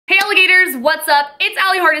navigators, what's up? It's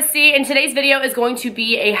Hardesty, and today's video is going to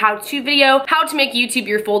be a how-to video, how to make YouTube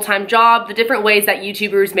your full-time job, the different ways that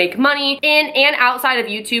YouTubers make money in and outside of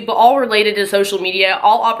YouTube, but all related to social media,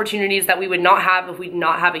 all opportunities that we would not have if we did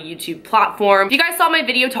not have a YouTube platform. If you guys saw my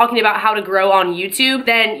video talking about how to grow on YouTube,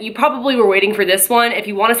 then you probably were waiting for this one. If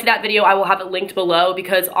you want to see that video, I will have it linked below,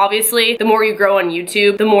 because obviously the more you grow on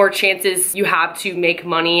YouTube, the more chances you have to make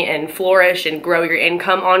money and flourish and grow your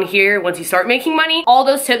income on here once you start making money. All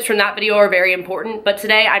those tips from that video are very important, but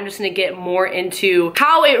today I'm just gonna get more into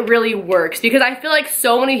how it really works, because I feel like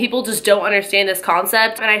so many people just don't understand this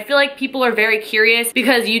concept, and I feel like people are very curious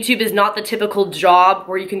because YouTube is not the typical job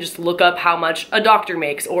where you can just look up how much a doctor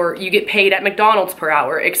makes or you get paid at McDonald's per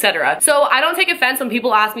hour, etc. So I don't take offense when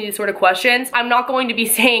people ask me these sort of questions. I'm not going to be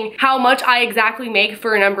saying how much I exactly make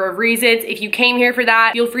for a number of reasons. If you came here for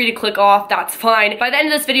that, feel free to click off, that's fine. By the end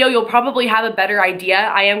of this video, you'll probably have a better idea.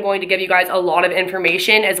 I am going to give you guys a lot of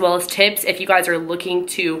information as well as tips if you guys are looking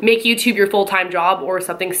to make YouTube your full-time job or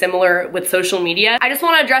something similar with social media. I just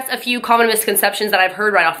want to address a few common misconceptions that I've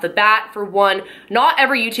heard right off the bat. For one, not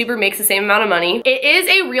every YouTuber makes the same amount of money. It is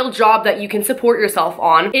a real job that you can support yourself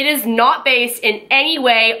on. It is not based in any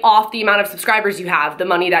way off the amount of subscribers you have, the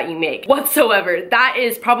money that you make whatsoever. That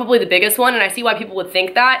is probably the biggest one, and I see why people would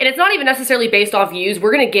think that. And it's not even necessarily based off views.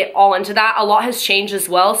 We're gonna get all into that. A lot has changed as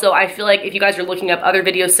well, so I feel like if you guys are looking up other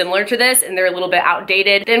videos similar to this and they're a little bit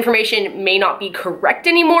outdated, the information may not be correct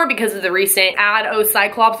anymore because of the recent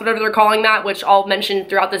Cyclops, whatever they're calling that, which I'll mention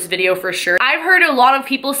throughout this video for sure. I've heard a lot of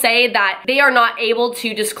people say that they are not able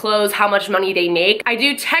to disclose how much money they make. I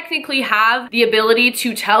do technically have the ability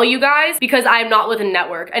to tell you guys because I'm not with a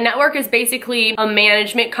network. A network is basically a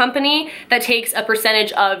management company that takes a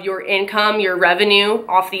percentage of your income, your revenue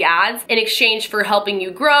off the ads in exchange for helping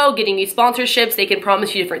you grow, getting you sponsorships. They can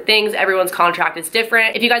promise you different things. Everyone's contract is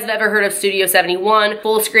different. If you guys have ever heard of Studio 71,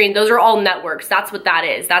 Full Screen, those are all networks. That's what that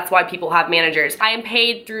is. That's why people have managers. I am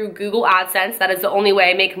paid through Google AdSense. That is the only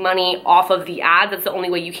way I make money off of the ads. That's the only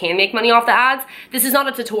way you can make money off the ads. This is not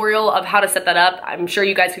a tutorial of how to set that up. I'm sure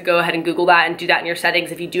you guys could go ahead and Google that and do that in your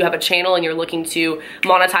settings if you do have a channel and you're looking to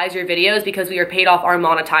monetize your videos, because we are paid off our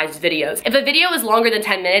monetized videos. If a video is longer than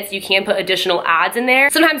 10 minutes, you can put additional ads in there.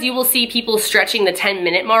 Sometimes you will see people stretching the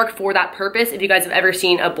 10-minute mark for that purpose. If you guys have ever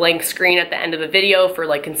seen a blank screen at the end of a video for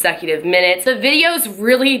like consecutive minutes, the videos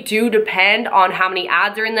really do depend on how many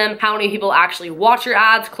ads are in them, how many people actually watch your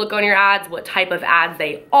ads, click on your ads, what type of ads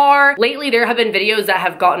they are. Lately, there have been videos that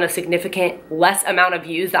have gotten a significant less amount of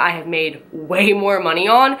views that I have made way more money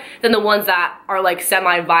on than the ones that are like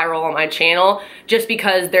semi-viral on my channel, just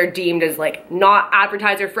because they're deemed as like not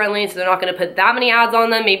advertiser friendly, so they're not gonna put that many ads on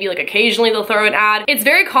them. Maybe like occasionally they'll throw an ad. It's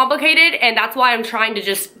very complicated, and that's why I'm trying to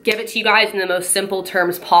just give it to you guys in the most simple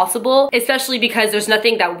terms possible, especially because there's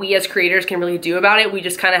nothing that we as creators can really do about it. We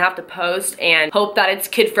just kind of have to post and hope that it's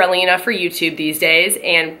kid friendly enough for YouTube these days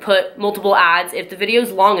and put multiple ads if the video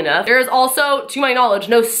is long enough. There is also, to my knowledge,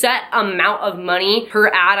 no set amount of money per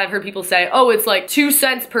ad. I've heard people say, oh, it's like 2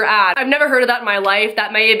 cents per ad. I've never heard of that in my life.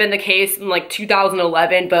 That may have been the case in like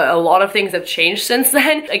 2011, but a lot of things have changed since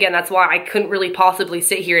then. Again, that's why I couldn't really possibly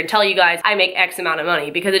sit here and tell you guys I make X amount of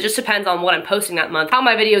money, because it just depends on what I'm posting that month, how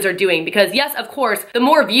my videos are doing. Because yes, of course, the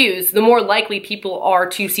more views, the more likely people are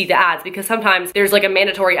to see the ads, because sometimes there's like a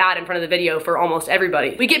mandatory ad in front of the video for almost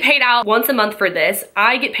everybody. We get paid out once a month for this.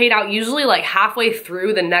 I get paid out usually like halfway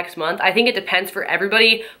through the next month. I think it depends for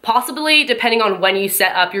everybody, possibly depending on when you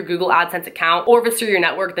set up your Google AdSense account, or if it's through your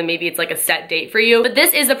network, then maybe it's like a set date for you. But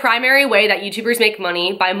this is the primary way that YouTubers make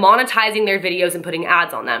money, by monetizing their videos and putting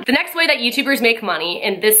ads on them. The next way that YouTubers make money,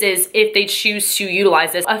 and this is if they choose to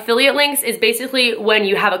utilize this, affiliate links is basically when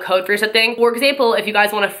you have a code for something. For example, if you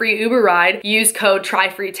guys want a free Uber ride, use code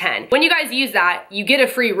TRYFREE10. When you guys use that, you get a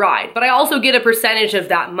free ride, but I also get a percentage of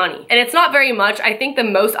that money. And it's not very much. I think the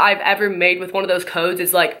most I've ever made with one of those codes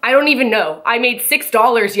is like, I don't even know. I made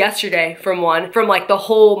 $6 yesterday from one, from like the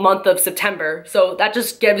whole month of September. So that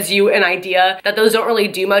just gives you an idea that those don't really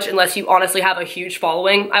do much unless you honestly have a huge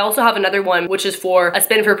following. I also have another one, which is for a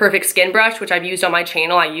Spin for Perfect skin brush, which I've used on my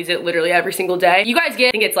channel. I use it literally every single day. You guys get,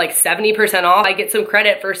 I think it's like 70% off. I get some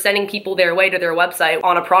credit for sending people their way to their website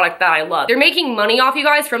on a product that I love. They're making money off you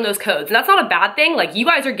guys from those codes, and that's not a bad thing. Like, you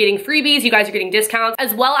guys are getting freebies, you guys are getting discounts,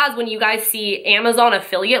 as well as when you guys see Amazon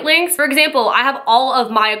affiliate links. For example, I have all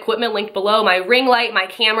of my equipment linked below, my ring light, my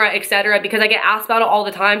camera, etc., because I get asked about it all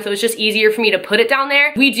the time, so it's just easier for me to put it down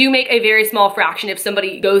there. We do make a very small fraction if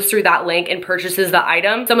somebody goes through that link and purchases the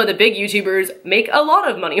item. Some of the big YouTubers make a lot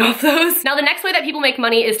of money off those. Now, the next way that people make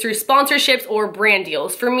money is through sponsorships or brand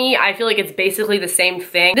deals. For me, I feel like it's basically the same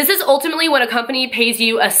thing. This is ultimately when a company pays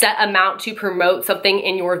you a set amount to promote something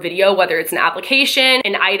in your video, whether it's an application demonstration,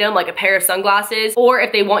 an item like a pair of sunglasses, or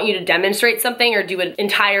if they want you to demonstrate something or do an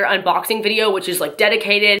entire unboxing video, which is like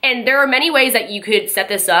dedicated. And there are many ways that you could set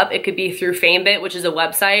this up. It could be through FameBit, which is a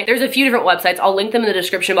website. There's a few different websites. I'll link them in the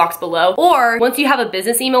description box below. Or once you have a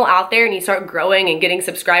business email out there and you start growing and getting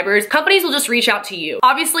subscribers, companies will just reach out to you.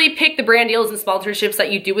 Obviously, pick the brand deals and sponsorships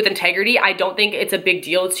that you do with integrity. I don't think it's a big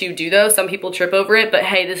deal to do those. Some people trip over it, but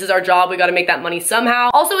hey, this is our job. We got to make that money somehow.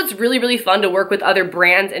 Also, it's really, really fun to work with other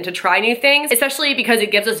brands and to try new things, especially because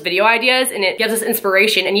it gives us video ideas and it gives us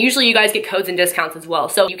inspiration. And usually you guys get codes and discounts as well.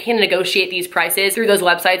 So you can negotiate these prices through those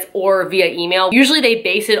websites or via email. Usually they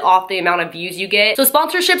base it off the amount of views you get. So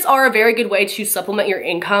sponsorships are a very good way to supplement your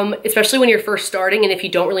income, especially when you're first starting and if you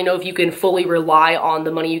don't really know if you can fully rely on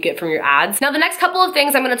the money you get from your ads. Now, the next couple of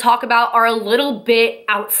things I'm going to talk about are a little bit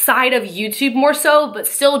outside of YouTube more so, but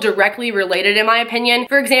still directly related in my opinion.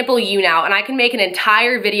 For example, YouNow, and I can make an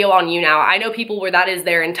entire video on YouNow. I know people where that is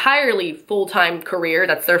their entirely full-time career.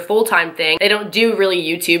 That's their full-time thing. They don't do really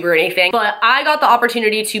YouTube or anything, but I got the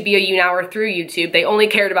opportunity to be a YouNower through YouTube. They only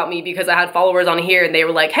cared about me because I had followers on here and they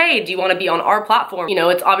were like, hey, do you want to be on our platform? You know,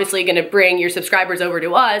 it's obviously going to bring your subscribers over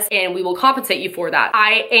to us and we will compensate you for that.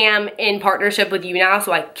 I am in partnership with YouNow,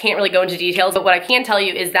 so I can't really go into details, but what I can tell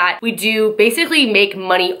you is that we do basically make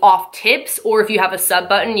money off tips, or if you have a sub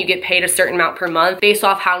button, you get paid a certain amount per month based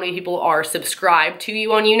off how many people are subscribed to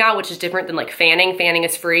you on YouNow, which is different than like fanning. Fanning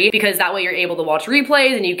is free because that way you're able to watch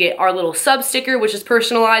replays and you get our little sub sticker, which is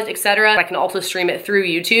personalized, etc. I can also stream it through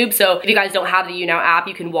YouTube. So if you guys don't have the YouNow app,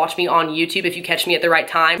 you can watch me on YouTube if you catch me at the right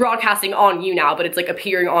time. Broadcasting on YouNow, but it's like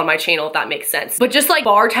appearing on my channel, if that makes sense. But just like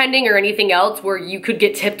bartending or anything else where you could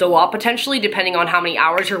get tipped a lot potentially depending on how many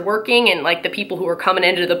hours you're working and like the people who are coming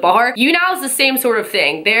into the bar, YouNow is the same sort of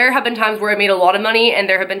thing. There have been times where I made a lot of money and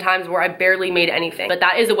there have been times where I barely made anything. But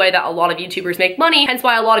that is a way that a lot of YouTubers make money, hence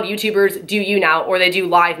why a lot of YouTubers do YouNow or they do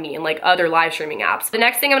LiveMe and like other live streaming apps. The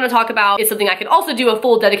next thing I'm gonna talk about is something I could also do a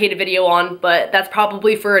full dedicated video on, but that's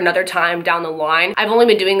probably for another time down the line. I've only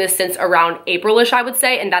been doing this since around April-ish, I would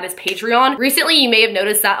say, and that is Patreon. Recently, you may have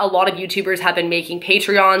noticed that a lot of YouTubers have been making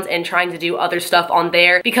Patreons and trying to do other stuff on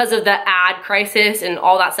there because of the ad crisis and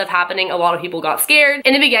all that stuff happening. A lot of people got scared.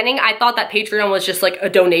 In the beginning, I thought that Patreon was just like a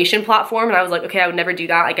donation platform and I was like, okay, I would never do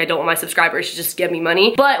that. Like, I don't want my subscribers to just give me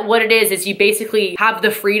money. But what it is you basically have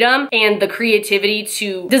the freedom and the creativity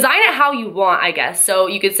to design it how you want, I guess. So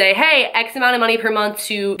you could say, hey, X amount of money per month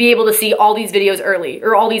to be able to see all these videos early,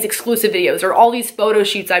 or all these exclusive videos, or all these photo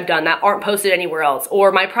shoots I've done that aren't posted anywhere else,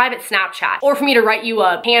 or my private Snapchat, or for me to write you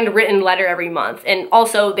a handwritten letter every month. And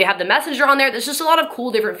also they have the messenger on there. There's just a lot of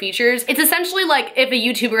cool different features. It's essentially like if a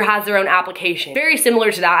YouTuber has their own application. Very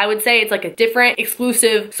similar to that. I would say it's like a different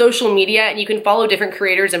exclusive social media and you can follow different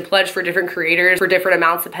creators and pledge for different creators for different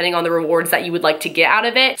amounts depending on the rewards that you would like to get out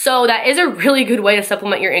of it. So that is a really good way to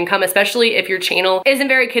supplement your income, especially if your channel isn't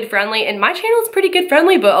very kid friendly. And my channel is pretty kid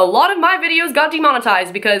friendly, but a lot of my videos got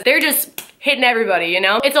demonetized because they're just hitting everybody, you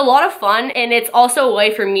know? It's a lot of fun and it's also a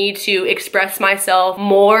way for me to express myself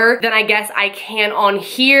more than I guess I can on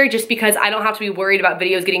here, just because I don't have to be worried about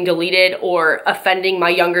videos getting deleted or offending my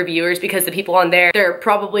younger viewers, because the people on there, they're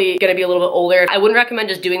probably gonna be a little bit older. I wouldn't recommend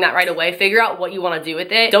just doing that right away. Figure out what you wanna do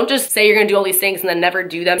with it. Don't just say you're gonna do all these things and then never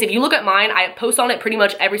do them. If you look at mine, I post on it pretty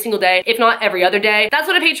much every single day, if not every other day. That's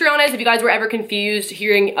what a Patreon is, if you guys were ever confused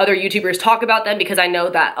hearing other YouTubers talk about them, because I know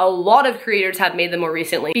that a lot of creators have made them more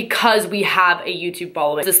recently because we have a YouTube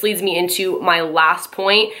following. This leads me into my last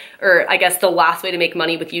point, or I guess the last way to make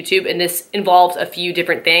money with YouTube, and this involves a few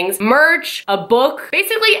different things. Merch, a book,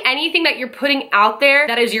 basically anything that you're putting out there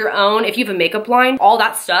that is your own. If you have a makeup line, all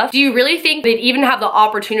that stuff. Do you really think they'd even have the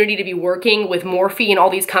opportunity to be working with Morphe and all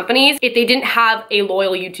these companies if they didn't have a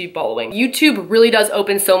loyal YouTube following? YouTube really does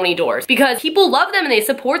open so many doors because people love them and they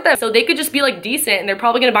support them, so they could just be like decent and they're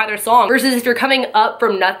probably gonna buy their song, versus if you're coming up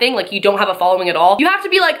from nothing, like you don't have a following at all, you have to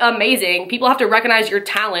be like amazing. People have to recognize your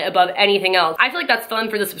talent above anything else. I feel like that's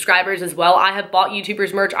fun for the subscribers as well. I have bought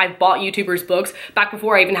YouTubers merch. I've bought YouTubers books back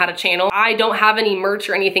before I even had a channel. I don't have any merch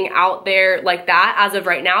or anything out there like that as of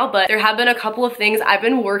right now, but there have been a couple of things I've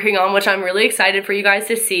been working on, which I'm really excited for you guys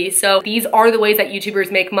to see. So these are the ways that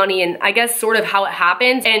YouTubers make money, and I guess sort of how it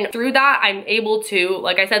happens. And through that, I'm able to,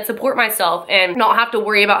 like I said, support myself and not have to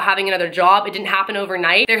worry about having another job. It didn't happen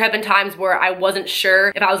overnight. There have been times where I wasn't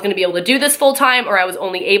sure if I was gonna be able to do this full time, or I was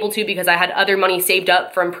only able to because I had other money saved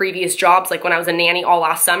up from previous jobs, like when I was a nanny all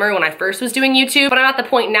last summer when I first was doing YouTube. But I'm at the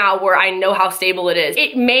point now where I know how stable it is.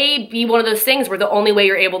 It may be one of those things where the only way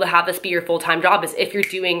you're able to have this be your full-time job is if you're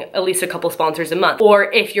doing at least a couple sponsors a month,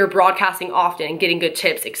 or if you're broadcasting often and getting good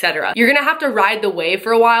tips, etc. You're gonna have to ride the wave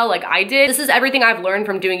for a while like I did. This is everything I've learned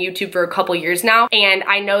from doing YouTube for a couple years now, and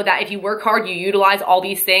I know that if you work hard, you utilize all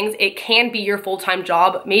these things, it can be your full-time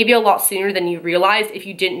job maybe a lot sooner than you realized if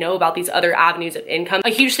you didn't know about these other avenues of income. A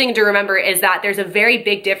huge thing to remember is that there's a very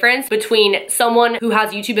big difference between someone who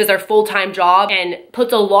has YouTube as their full-time job and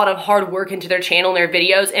puts a lot of hard work into their channel and their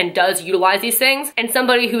videos and does utilize these things, and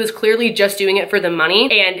somebody who is clearly just doing it for the money.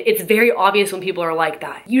 And it's very obvious when people are like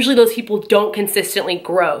that. Usually those people don't consistently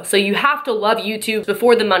grow. So you have to love YouTube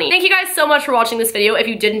before the money. Thank you guys so much for watching this video. If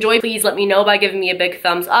you did enjoy, please let me know by giving me a big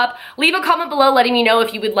thumbs up. Leave a comment below letting me know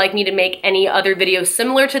if you would like me to make any other videos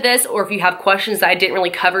similar to this, or if you have questions that I didn't really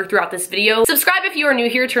cover throughout this video. Subscribe if you are new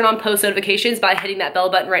here. Turn on post notifications by hitting that bell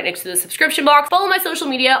button right next to the subscription box. Follow my social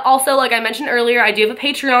media. Also, like I mentioned earlier, I do have a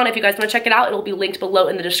Patreon. If you guys want to check it out, it'll be linked below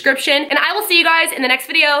in the description. And I will see you guys in the next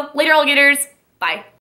video. Later, alligators. Bye.